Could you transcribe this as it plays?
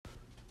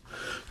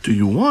Do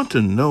you want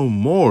to know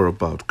more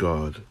about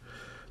God?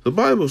 The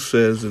Bible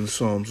says in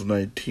Psalms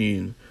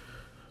 19,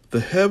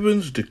 "The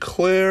heavens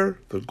declare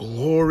the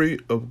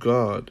glory of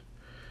God,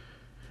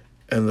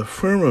 and the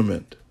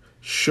firmament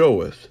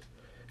showeth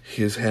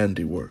his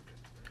handiwork."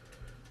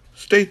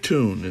 Stay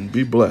tuned and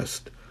be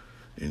blessed.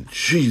 In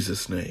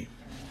Jesus' name,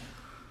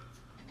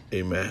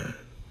 amen.